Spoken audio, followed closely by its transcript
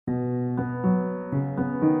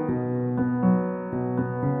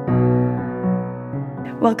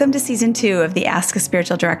Welcome to Season 2 of the Ask a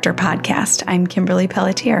Spiritual Director podcast. I'm Kimberly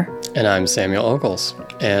Pelletier. And I'm Samuel Ogles.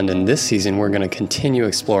 And in this season, we're going to continue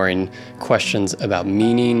exploring questions about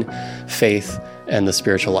meaning, faith, and the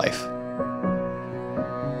spiritual life.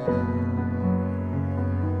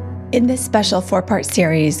 In this special 4-part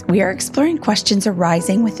series, we are exploring questions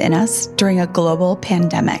arising within us during a global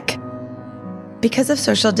pandemic. Because of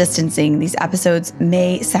social distancing, these episodes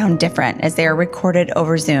may sound different as they are recorded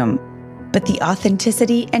over Zoom, but the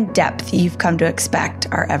authenticity and depth you've come to expect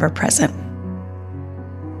are ever present.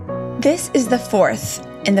 This is the 4th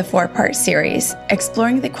in the 4-part series,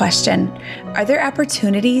 exploring the question, are there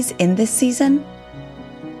opportunities in this season?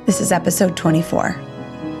 This is episode 24.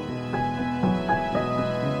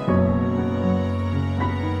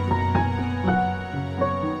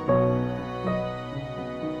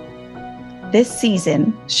 This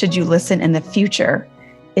season, should you listen in the future,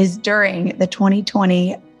 is during the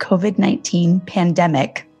 2020 COVID-19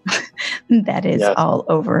 pandemic that is all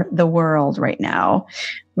over the world right now.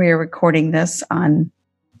 We are recording this on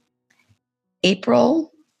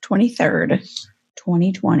April 23rd,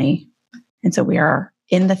 2020. And so we are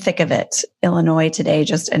in the thick of it. Illinois today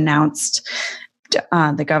just announced,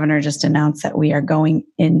 the governor just announced that we are going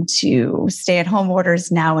into stay-at-home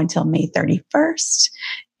orders now until May 31st.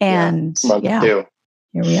 And here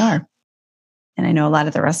we are. And I know a lot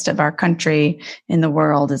of the rest of our country in the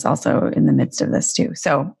world is also in the midst of this too.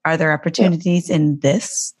 So are there opportunities in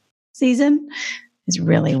this season is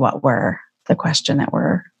really the question that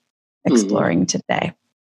we're exploring today.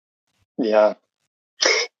 Yeah.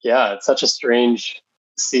 Yeah. It's such a strange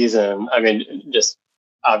season. I mean, just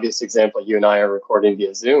obvious example, you and I are recording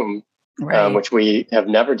via Zoom, which we have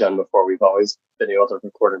never done before. We've always been able to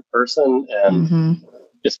record in person and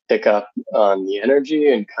just pick up on the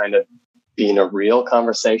energy and kind of be in a real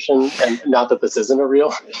conversation. And not that this isn't a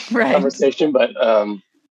real conversation, but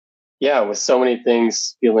with so many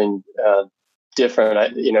things feeling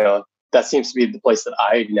different, that seems to be the place that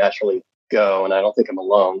I naturally go. And I don't think I'm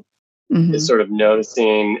alone. Is sort of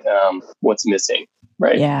noticing what's missing,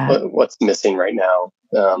 right? Yeah. What's missing right now?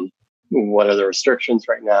 What are the restrictions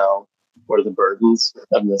right now? What are the burdens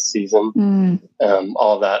of this season?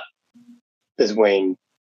 All of that is weighing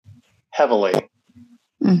heavily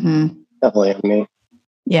on me.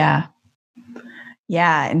 Yeah.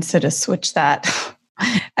 Yeah. And so to switch that,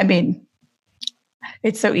 I mean,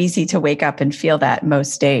 it's so easy to wake up and feel that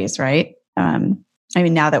most days, right?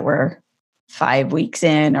 Now that we're 5 weeks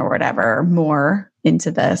in or whatever, more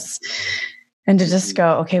into this, and to just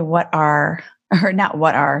go, okay, the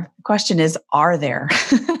question is, are there?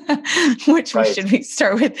 Which we should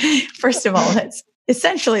start with. First of all, that's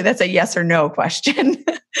a yes or no question.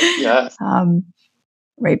 Yeah.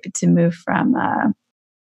 But to move from,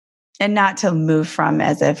 and not to move from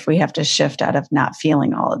as if we have to shift out of not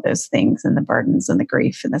feeling all of those things and the burdens and the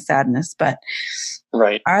grief and the sadness, but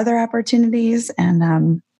are there opportunities?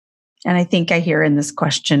 And I think I hear in this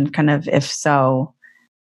question kind of, if so,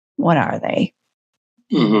 what are they?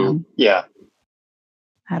 Yeah.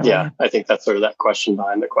 I think that's sort of that question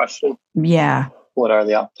behind the question. Yeah. What are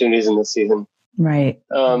the opportunities in this season? Right.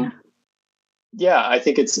 I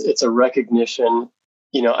think it's a recognition.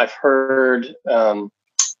 I've heard, I'm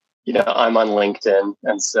on LinkedIn.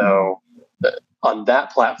 And so on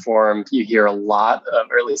that platform, you hear a lot of,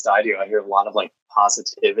 or at least I do, I hear a lot of like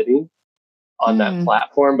positivity on that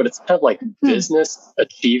platform, but it's kind of like business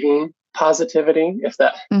achieving positivity, if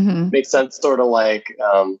that makes sense. Sort of like,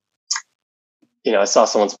 I saw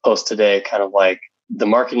someone's post today, kind of like the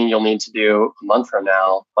marketing you'll need to do a month from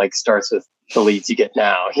now, like starts with the leads you get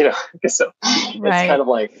now, so it's kind of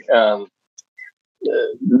like,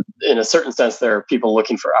 in a certain sense, there are people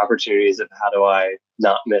looking for opportunities of how do I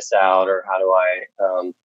not miss out, or how do I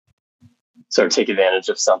sort of take advantage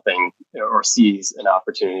of something, or seize an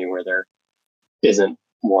opportunity where there isn't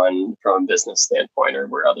one from a business standpoint, or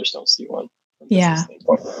where others don't see one from a business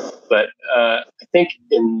standpoint. But I think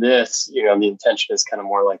in this, the intention is kind of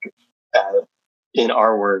more like in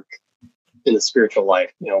our work in the spiritual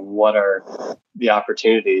life, what are the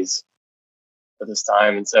opportunities at this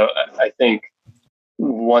time? And so I think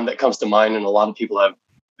one that comes to mind, and a lot of people have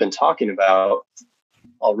been talking about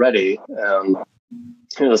already,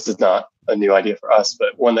 this is not a new idea for us,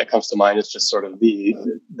 but one that comes to mind is just sort of the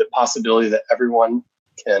possibility that everyone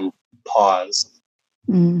can pause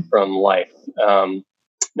from life.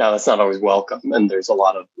 Now, that's not always welcome, and there's a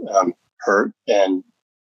lot of hurt and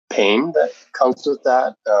pain that comes with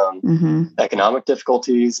that, economic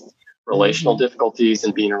difficulties, relational difficulties,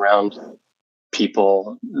 and being around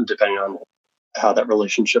people, depending on how that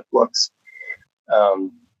relationship looks.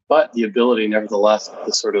 But the ability, nevertheless,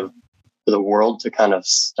 to sort of for the world to kind of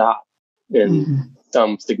stop in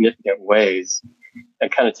some significant ways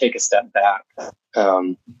and kind of take a step back.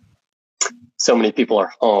 So many people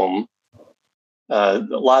are home. A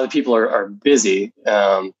lot of people are busy.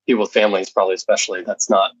 People with families, probably especially. That's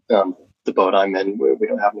not the boat I'm in. We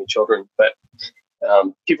don't have any children, but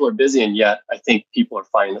people are busy, and yet I think people are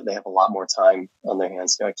finding that they have a lot more time on their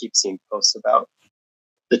hands. I keep seeing posts about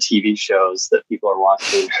the TV shows that people are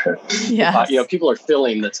watching. Yes. People are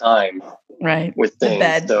filling the time right with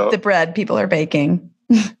things. The bread people are baking.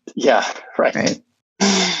 Yeah, right.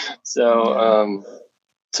 So,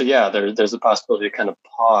 there's a possibility to kind of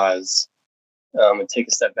pause and take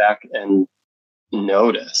a step back and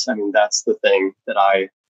notice. I mean, that's the thing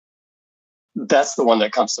that's the one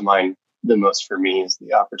that comes to mind the most for me, is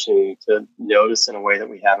the opportunity to notice in a way that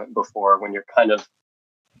we haven't before, when you're kind of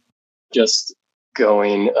just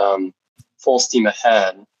going full steam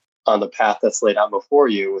ahead on the path that's laid out before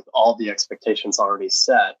you with all the expectations already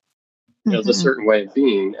set. There's a certain way of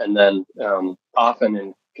being. And then often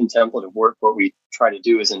in contemplative work, what we try to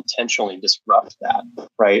do is intentionally disrupt that,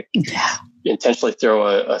 right? Yeah. Intentionally throw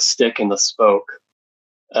a stick in the spoke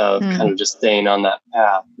of kind of just staying on that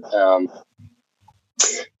path.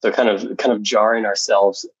 So kind of jarring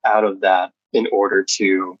ourselves out of that in order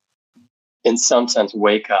to, in some sense,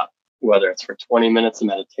 wake up, whether it's for 20 minutes of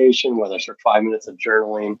meditation, whether it's for 5 minutes of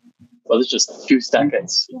journaling, whether it's just 2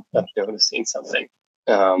 seconds of noticing something.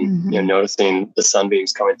 Noticing the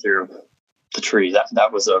sunbeams coming through the tree.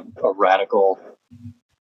 That was a radical.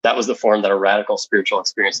 That was the form that a radical spiritual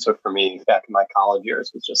experience took for me back in my college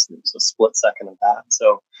years. It was a split second of that.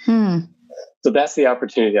 So, so that's the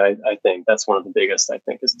opportunity. I think that's one of the biggest. I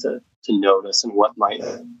think is to notice, and what might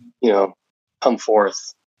come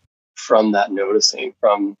forth from that noticing,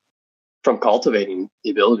 from cultivating the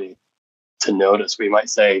ability to notice. We might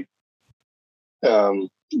say, in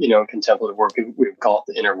contemplative work, we would call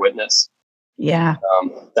it the inner witness. Yeah.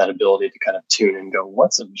 That ability to kind of tune and go,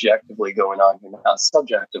 what's objectively going on here, not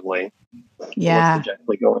subjectively. Yeah. What's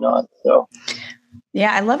objectively going on. So,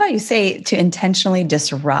 yeah, I love how you say to intentionally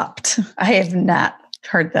disrupt. I have not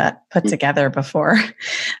heard that put together before,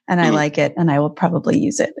 and I like it, and I will probably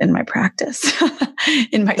use it in my practice,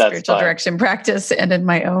 in my spiritual direction practice, and in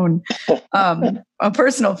my own a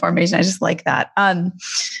personal formation. I just like that. And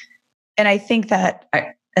I think that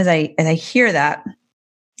as I hear that,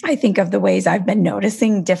 I think of the ways I've been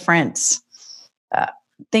noticing different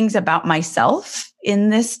things about myself in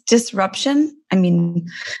this disruption. I mean,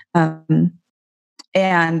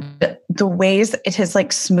 and the ways it has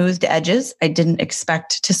smoothed edges I didn't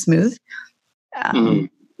expect to smooth.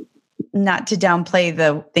 Not to downplay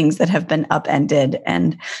the things that have been upended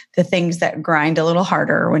and the things that grind a little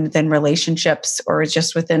harder within relationships or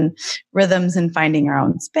just within rhythms and finding our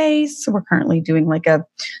own space. So we're currently doing a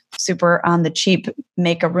super on the cheap,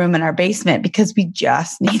 make a room in our basement because we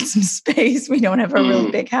just need some space. We don't have a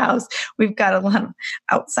really big house. We've got a lot of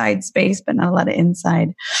outside space, but not a lot of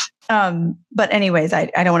inside. But anyways, I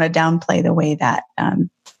don't want to downplay the way that,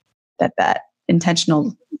 that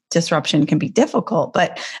intentional disruption can be difficult,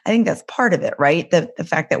 but I think that's part of it, right? The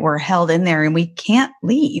fact that we're held in there and we can't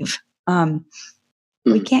leave.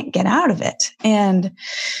 We can't get out of it. And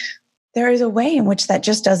there is a way in which that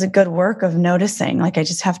just does a good work of noticing. I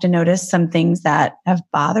just have to notice some things that have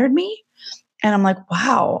bothered me. And I'm like,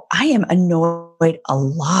 wow, I am annoyed a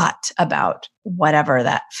lot about whatever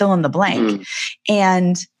that fill in the blank.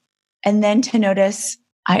 And then to notice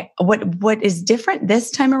what is different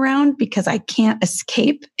this time around, because I can't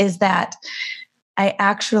escape, is that I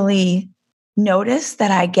actually notice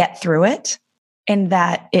that I get through it and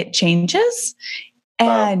that it changes.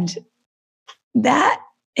 And that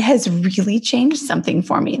has really changed something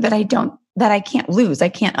for me that I can't lose. I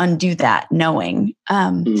can't undo that knowing.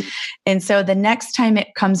 And so the next time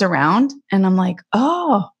it comes around and I'm like,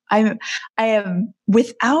 oh, I am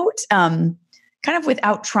without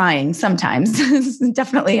trying sometimes.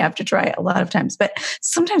 Definitely have to try a lot of times, but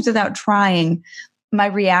sometimes without trying, my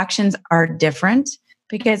reactions are different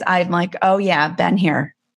because I'm like, oh yeah, been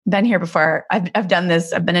here before. I've done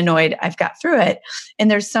this. I've been annoyed. I've got through it. And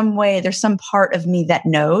there's some part of me that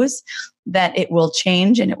knows that it will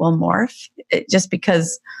change and it will morph just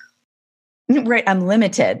because, right, I'm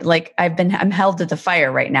limited. I'm held to the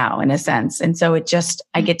fire right now in a sense. And so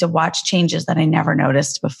I get to watch changes that I never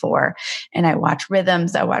noticed before. And I watch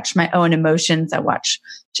rhythms. I watch my own emotions. I watch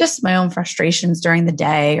just my own frustrations during the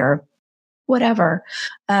day or whatever.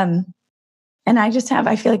 And I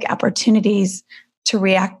feel like opportunities to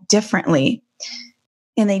react differently,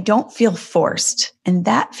 and they don't feel forced. And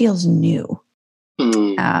that feels new.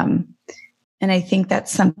 And I think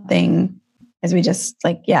that's something, as we just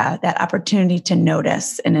that opportunity to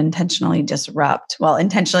notice and intentionally disrupt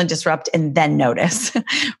and then notice,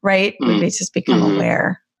 right? We just become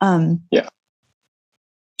aware. Yeah.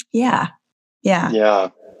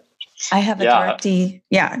 I have a directee.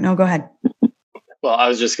 Yeah, no, go ahead. Well, I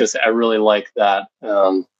was just going to say, I really like that.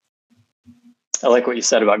 I like what you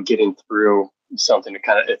said about getting through something to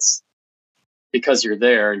it's because you're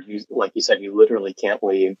there and you, like you said, you literally can't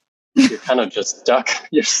leave. You're kind of just stuck.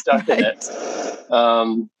 You're stuck in it.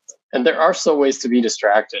 And there are still ways to be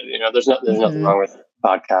distracted. There's nothing wrong with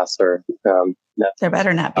podcasts or Netflix. There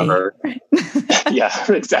better not be. Right. Yeah,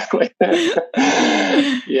 exactly.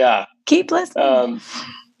 Yeah. Keep listening.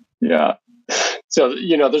 Yeah. So,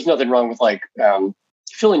 there's nothing wrong with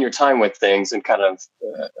filling your time with things and kind of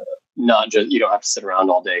not just, you don't have to sit around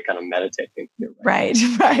all day kind of meditating. Right.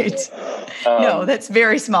 No, that's a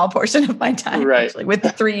very small portion of my time, actually, with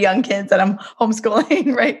the 3 young kids that I'm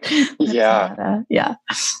homeschooling, right? Yeah.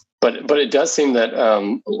 But it does seem that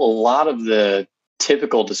a lot of the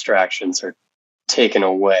typical distractions are taken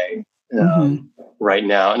away right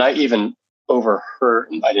now. And I even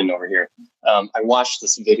I didn't overhear. I watched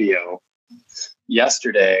this video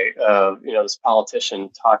yesterday of, this politician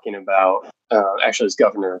talking about, actually it was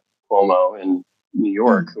Governor Cuomo in New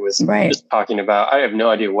York, who was just talking about, I have no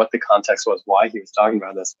idea what the context was, why he was talking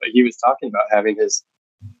about this, but he was talking about having his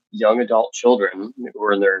young adult children who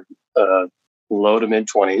were in their low to mid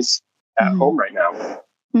 20s at home right now.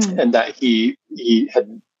 And that he's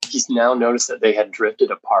now noticed that they had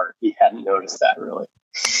drifted apart. He hadn't noticed that really.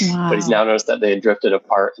 Wow. But he's now noticed that they had drifted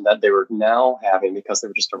apart and that they were now having, because they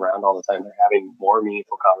were just around all the time, they're having more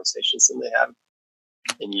meaningful conversations than they have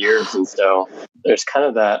in years. And so there's kind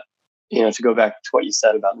of that, to go back to what you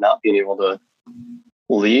said about not being able to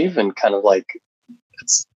leave and kind of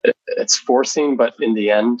it's forcing, but in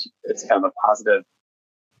the end, it's kind of a positive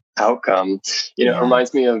outcome. It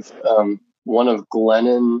reminds me of one of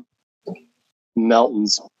Glennon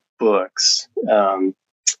Melton's books.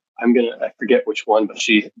 I forget which one, but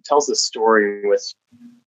she tells this story with,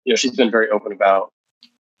 she's been very open about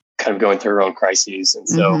kind of going through her own crises. And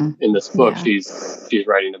so in this book, she's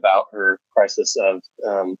writing about her crisis of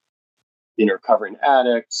being a recovering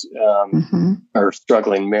addict, her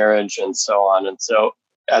struggling marriage, and so on. And so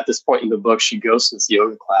at this point in the book, she goes to this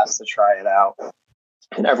yoga class to try it out.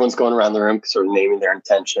 And everyone's going around the room sort of naming their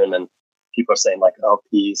intention. And people are saying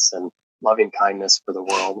peace and loving kindness for the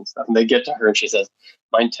world and stuff. And they get to her and she says,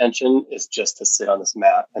 my intention is just to sit on this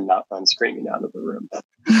mat and not run screaming out of the room.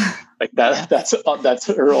 That's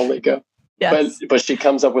her only go. Yes. But she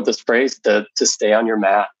comes up with this phrase to stay on your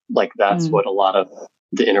mat. That's what a lot of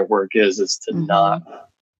the inner work is to not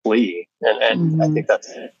flee. And I think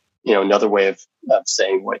that's, another way of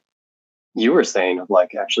saying what you were saying of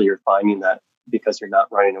actually you're finding that because you're not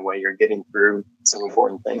running away, you're getting through some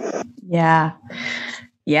important things. Yeah.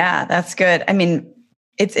 Yeah, that's good. I mean,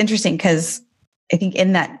 it's interesting because I think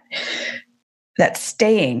in that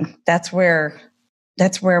staying, that's where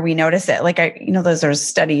we notice it. Those are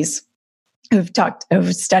studies who've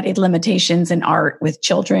studied limitations in art with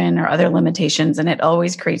children or other limitations. And it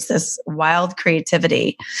always creates this wild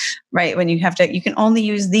creativity, right? When you can only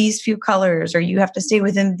use these few colors, or you have to stay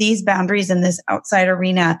within these boundaries in this outside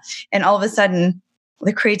arena. And all of a sudden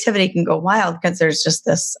the creativity can go wild because there's just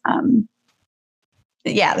this,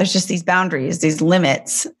 there's just these boundaries, these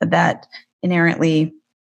limits that inherently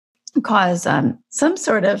cause some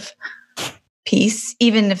sort of peace,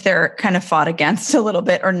 even if they're kind of fought against a little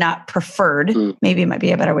bit or not preferred. Maybe it might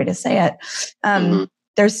be a better way to say it.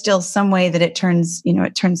 There's still some way that it turns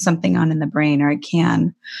something on in the brain, or it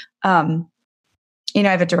can. I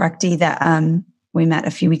have a directee that we met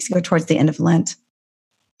a few weeks ago towards the end of Lent,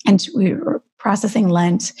 and we were processing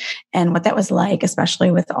Lent and what that was like,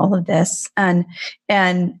 especially with all of this, and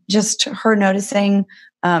just her noticing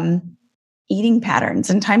eating patterns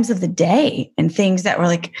and times of the day and things that were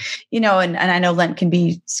and I know Lent can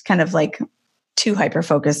be kind of too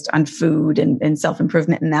hyper-focused on food and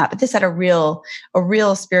self-improvement and that, but this had a real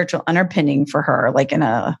spiritual underpinning for her,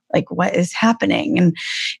 what is happening.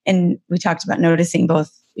 And we talked about noticing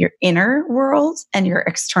both your inner world and your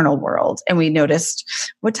external world. And we noticed,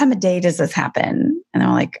 what time of day does this happen? And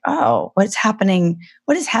I'm like, oh, what is happening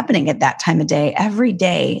at that time of day, every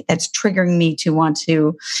day, that's triggering me to want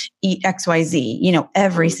to eat XYZ,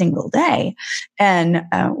 every single day. And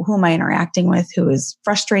who am I interacting with? Who is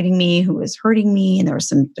frustrating me? Who is hurting me? And there's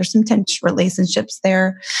some tense relationships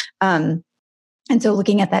there. And so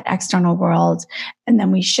looking at that external world, and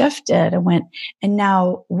then we shifted and went, and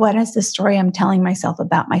now what is the story I'm telling myself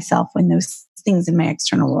about myself when those things in my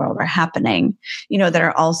external world are happening, that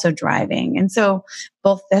are also driving. And so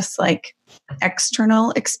both this like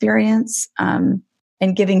external experience,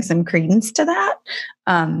 and giving some credence to that,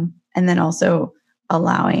 and then also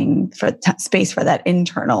allowing for space for that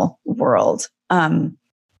internal world,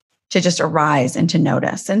 to just arise and to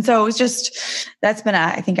notice. And so it was just, that's been,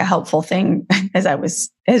 I think, a helpful thing as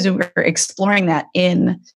we were exploring that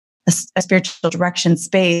in a spiritual direction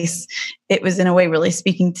space. It was in a way really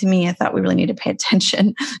speaking to me. I thought we really need to pay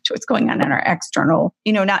attention to what's going on in our external,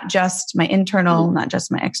 not just my internal, not just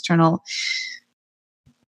my external.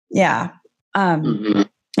 Yeah.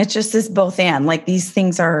 It's just this both and, like, these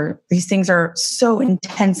things are so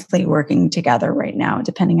intensely working together right now,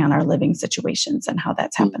 depending on our living situations and how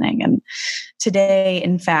that's happening. And today,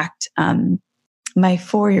 in fact, my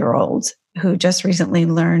 4-year-old, who just recently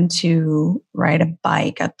learned to ride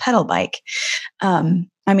a pedal bike. We're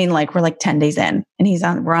like 10 days in,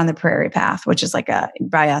 and we're on the prairie path, which is like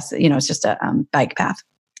by us, it's just a bike path.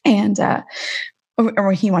 And,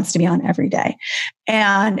 or he wants to be on every day.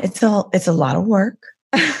 And it's a lot of work.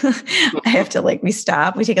 I have to we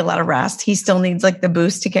stop, we take a lot of rest. He still needs like the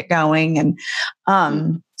boost to get going. And,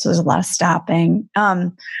 so there's a lot of stopping.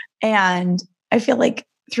 And I feel like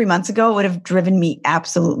 3 months ago, it would have driven me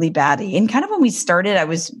absolutely batty. And kind of when we started, I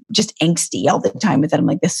was just angsty all the time with it. I'm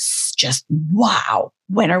like, this is just, wow.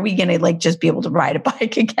 When are we going to just be able to ride a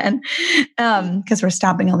bike again? Because we're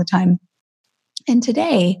stopping all the time. And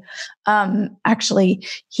today, actually,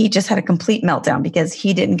 he just had a complete meltdown because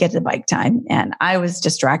he didn't get the bike time. And I was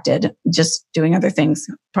distracted, just doing other things,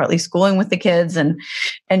 partly schooling with the kids and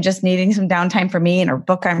just needing some downtime for me and a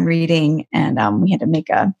book I'm reading. And we had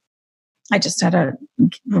to I just had to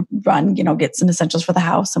run, get some essentials for the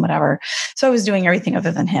house and whatever. So I was doing everything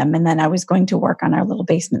other than him. And then I was going to work on our little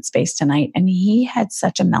basement space tonight. And he had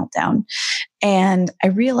such a meltdown. And I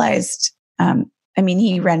realized,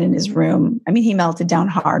 he ran in his room. He melted down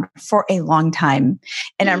hard for a long time.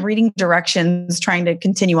 And I'm reading directions, trying to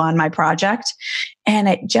continue on my project. And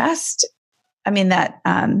it just,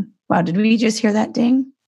 wow, did we just hear that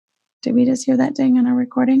ding? Did we just hear that ding on our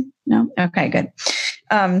recording? No? Okay, good.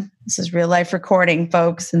 This is real life recording,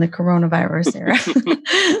 folks, in the coronavirus era.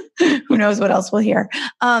 Who knows what else we'll hear.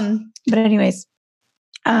 But anyways,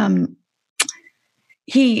 I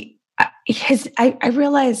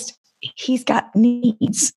realized he's got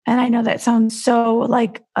needs. And I know that sounds so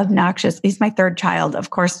obnoxious. He's my third child. Of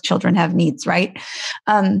course, children have needs, right?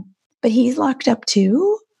 But he's locked up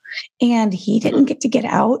too. And he didn't get to get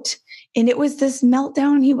out. And it was this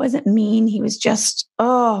meltdown. He wasn't mean. He was just,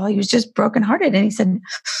 he was just brokenhearted. And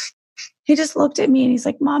he just looked at me and he's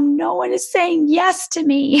like, Mom, no one is saying yes to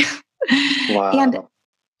me. Wow.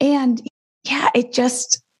 And yeah, I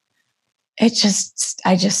just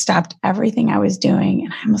stopped everything I was doing.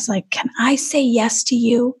 And I was like, can I say yes to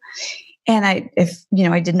you? And I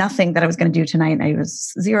did nothing that I was going to do tonight. I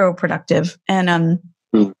was zero productive. And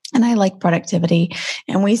I like productivity.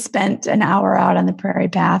 And we spent an hour out on the prairie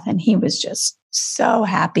path, and he was just so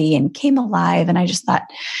happy and came alive. And I just thought,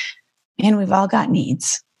 man, we've all got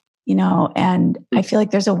needs, and I feel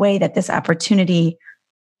like there's a way that this opportunity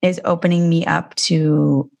is opening me up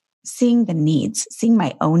to seeing the needs, seeing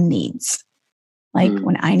my own needs.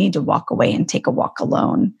 When I need to walk away and take a walk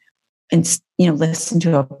alone and, listen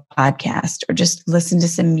to a podcast or just listen to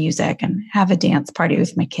some music and have a dance party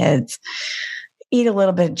with my kids. Eat a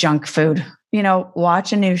little bit of junk food,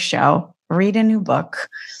 watch a new show, read a new book,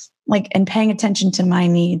 and paying attention to my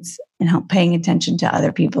needs and paying attention to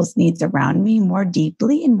other people's needs around me more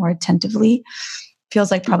deeply and more attentively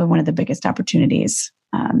feels like probably one of the biggest opportunities.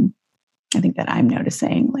 I think that I'm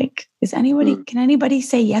noticing, can anybody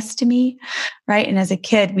say yes to me? Right. And as a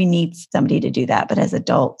kid, we need somebody to do that. But as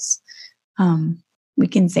adults, we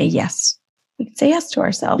can say yes. We can say yes to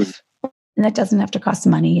ourselves. And that doesn't have to cost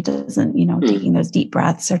money. It doesn't, taking those deep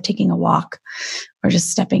breaths or taking a walk or just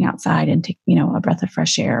stepping outside and take, a breath of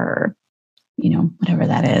fresh air or, whatever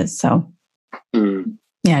that is. So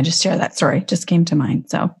just share that story. Just came to mind.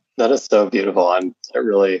 So that is so beautiful. It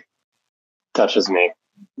really touches me.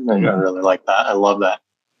 I really like that. I love that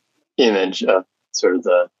image of sort of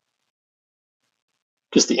the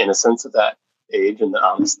innocence of that age and the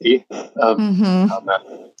honesty of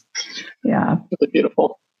that. Yeah. Really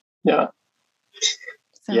beautiful. Yeah.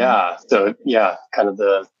 So kind of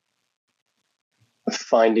the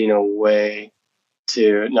finding a way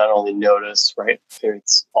to not only notice, right?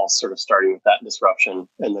 It's all sort of starting with that disruption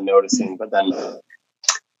and the noticing, but then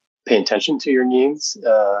paying attention to your needs,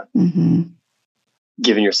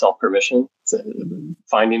 giving yourself permission,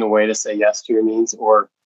 finding a way to say yes to your needs, or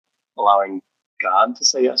allowing God to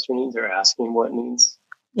say yes to your needs, or asking what needs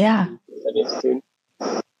Yeah. That institute.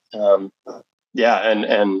 Yeah.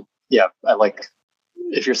 And yeah, I like,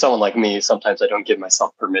 if you're someone like me, sometimes I don't give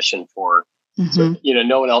myself permission for, so,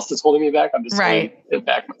 no one else is holding me back. I'm just holding it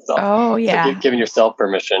back myself. Oh, yeah. So giving yourself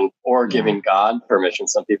permission, or giving God permission.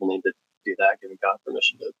 Some people need to do that, giving God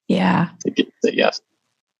permission to say yes.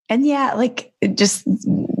 And like, just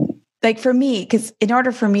like for me, because in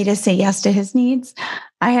order for me to say yes to his needs,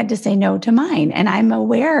 I had to say no to mine. And I'm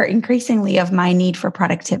aware increasingly of my need for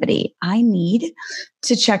productivity. I need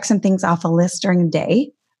to check some things off a list during the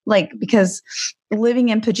day, like, because living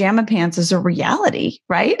in pajama pants is a reality,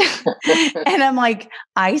 right? And I'm like,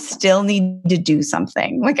 I still need to do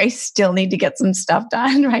something. Like, I still need to get some stuff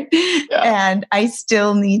done, right? Yeah. And I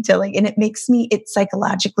still need to and it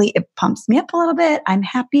psychologically, it pumps me up a little bit. I'm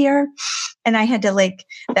happier. And I had to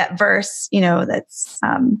that verse, that's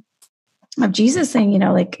of Jesus saying,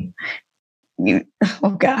 oh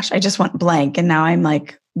gosh, I just went blank. And now I'm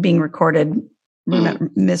being recorded,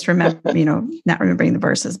 misremember, not remembering the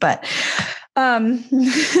verses, but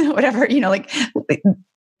whatever,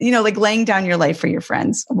 laying down your life for your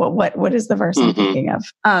friends. What is the verse I'm thinking of?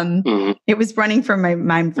 It was running from my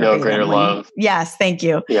mind. No greater love. Yes. Thank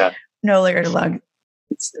you. Yeah. No greater love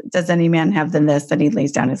does any man have than this, that he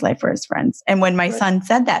lays down his life for his friends. And when my son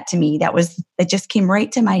said that to me, it just came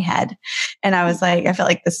right to my head. And I was I felt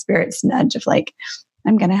like the Spirit's nudge of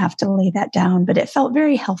I'm going to have to lay that down. But it felt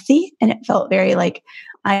very healthy. And it felt very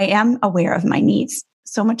I am aware of my needs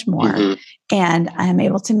so much more. And I'm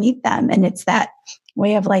able to meet them. And it's that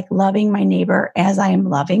way of loving my neighbor as I am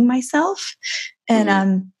loving myself.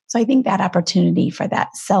 And so I think that opportunity for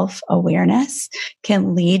that self-awareness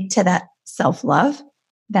can lead to that self-love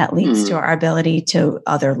that leads to our ability to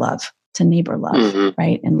other love, to neighbor love,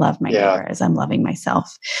 right? And love my neighbor as I'm loving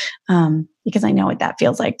myself. Because I know what that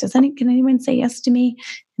feels like. Can anyone say yes to me?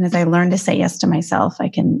 And as I learn to say yes to myself, I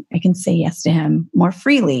can say yes to him more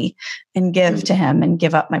freely and give to him and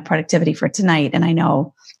give up my productivity for tonight. And I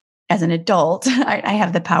know as an adult, I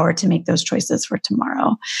have the power to make those choices for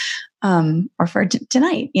tomorrow, or for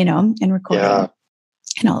tonight, and recording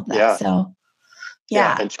and all of that. Yeah. So,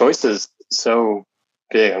 and choices so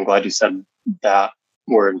big. I'm glad you said that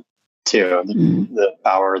word too. The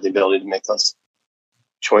power, the ability to make those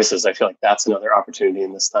choices. I feel like that's another opportunity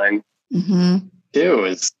in this time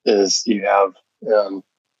too. Is you have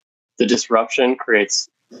the disruption creates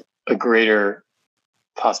a greater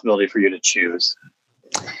possibility for you to choose.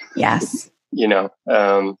 Yes. No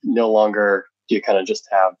longer do you kind of just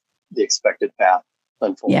have the expected path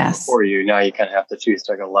unfold before you. Now you kind of have to choose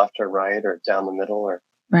to go left or right or down the middle or.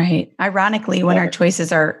 Right. Ironically, when our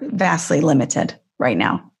choices are vastly limited right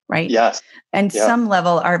now, right? Yes. And some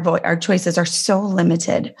level, our choices are so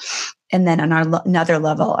limited. And then on another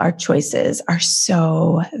level, our choices are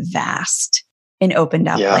so vast and opened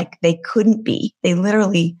up they couldn't be. They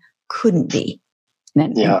literally couldn't be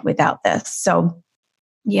without this. So,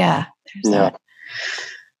 there's that.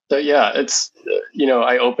 So, it's,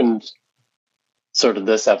 I opened sort of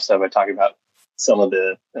this episode by talking about some of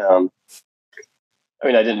the,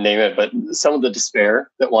 I didn't name it, but some of the despair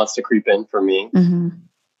that wants to creep in for me.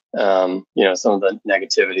 Some of the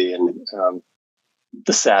negativity and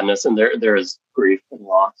the sadness, and there is grief and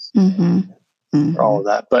loss for all of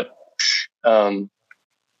that. But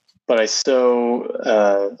I so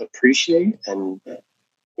appreciate, and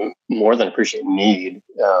more than appreciate, need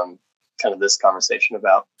kind of this conversation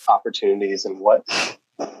about opportunities and what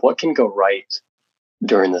can go right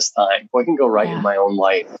during this time. What can go right in my own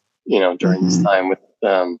life, during this time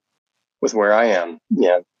with where I am,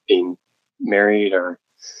 being married or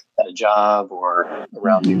at a job or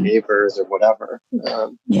around new neighbors or whatever.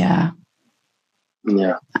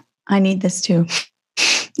 I need this too.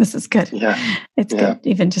 This is good. It's good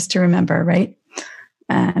even just to remember, right?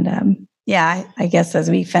 And I guess as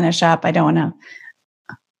we finish up, I don't want to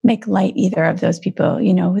make light either of those people,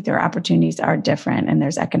 their opportunities are different and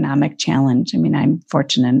there's economic challenge. I'm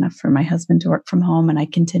fortunate enough for my husband to work from home, and I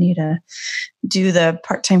continue to do the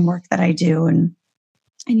part-time work that I do and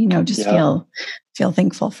just feel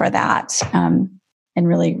thankful for that. And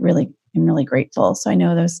really, really, I'm really grateful. So I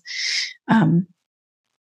know those,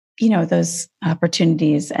 those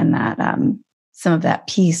opportunities and that, some of that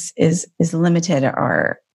peace is limited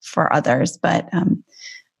or for others, but,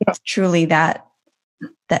 it's truly that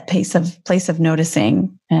place of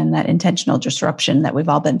noticing and that intentional disruption that we've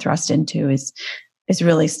all been thrust into is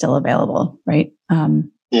really still available. Right.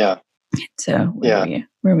 So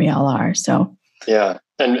where we all are. So,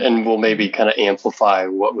 And we'll maybe kind of amplify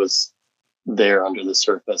what was there under the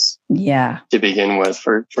surface. To begin with,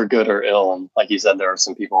 for good or ill. And like you said, there are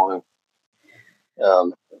some people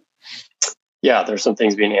who yeah, there's some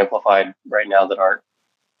things being amplified right now that aren't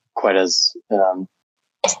quite as, I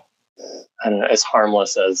don't know, as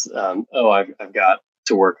harmless as, I've got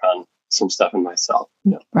to work on some stuff in myself.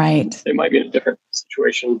 Right. They might be in a different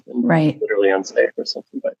situation and literally unsafe or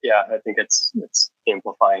something. But yeah, I think it's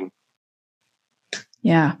amplifying.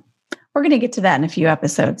 Yeah. We're going to get to that in a few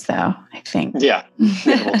episodes, though, I think. Yeah,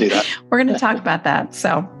 we'll do that. We're going to talk about that.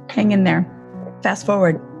 So hang in there. Fast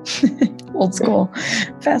forward. Old school.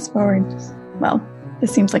 Fast forward. Well,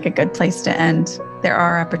 this seems like a good place to end. There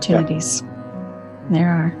are opportunities. Yeah. There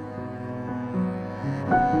are.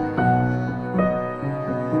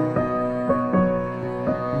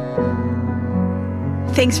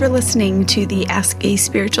 Thanks for listening to the Ask a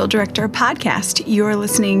Spiritual Director podcast. Your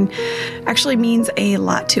listening actually means a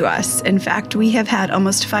lot to us. In fact, we have had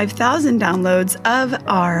almost 5,000 downloads of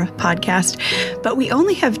our podcast, but we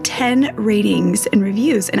only have 10 ratings and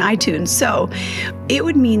reviews in iTunes. So it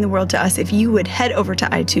would mean the world to us if you would head over to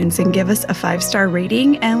iTunes and give us a 5-star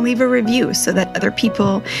rating and leave a review so that other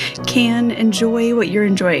people can enjoy what you're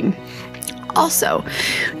enjoying. Also,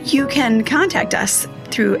 you can contact us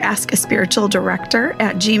through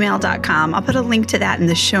askaspiritualdirector@gmail.com. I'll put a link to that in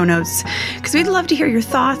the show notes because we'd love to hear your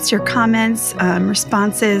thoughts, your comments,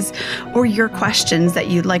 responses, or your questions that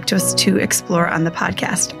you'd like us to explore on the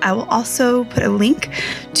podcast. I will also put a link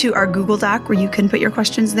to our Google Doc where you can put your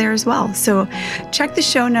questions there as well. So check the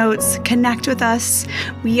show notes, connect with us.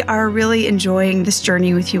 We are really enjoying this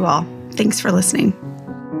journey with you all. Thanks for listening.